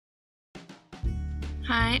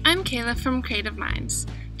Hi, I'm Kayla from CreativeMinds.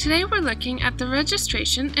 Today we're looking at the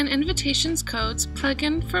Registration and Invitations Codes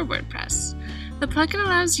plugin for WordPress. The plugin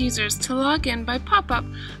allows users to log in by pop-up,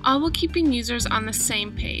 all while keeping users on the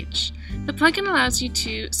same page. The plugin allows you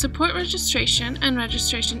to support registration and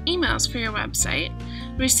registration emails for your website,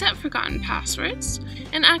 reset forgotten passwords,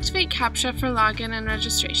 and activate CAPTCHA for login and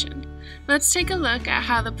registration. Let's take a look at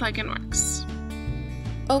how the plugin works.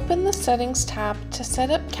 Open the Settings tab to set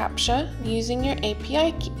up CAPTCHA using your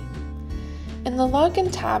API key. In the Login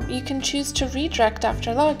tab, you can choose to redirect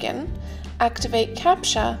after login, activate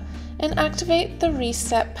CAPTCHA, and activate the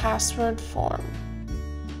Reset Password form.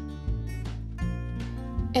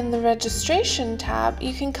 In the Registration tab,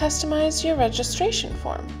 you can customize your registration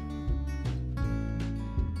form.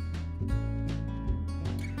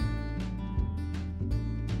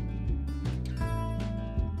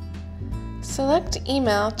 Select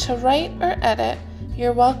Email to write or edit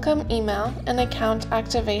your welcome email and account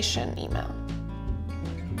activation email.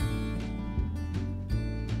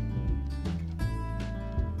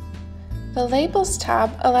 The Labels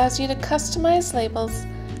tab allows you to customize labels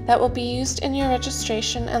that will be used in your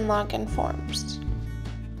registration and login forms.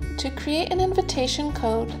 To create an invitation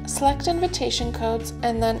code, select Invitation Codes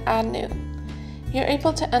and then Add New. You're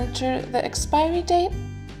able to enter the expiry date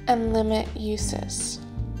and limit uses.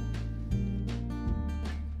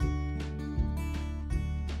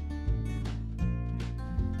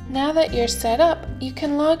 Now that you're set up, you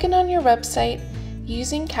can log in on your website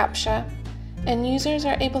using CAPTCHA, and users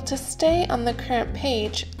are able to stay on the current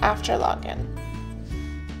page after login.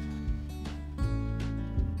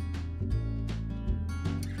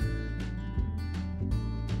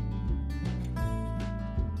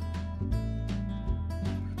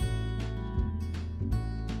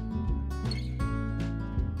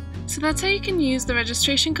 So that's how you can use the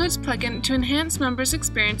Registration Codes plugin to enhance members'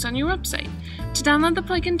 experience on your website. To download the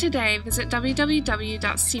plugin today, visit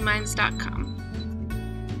www.cminds.com.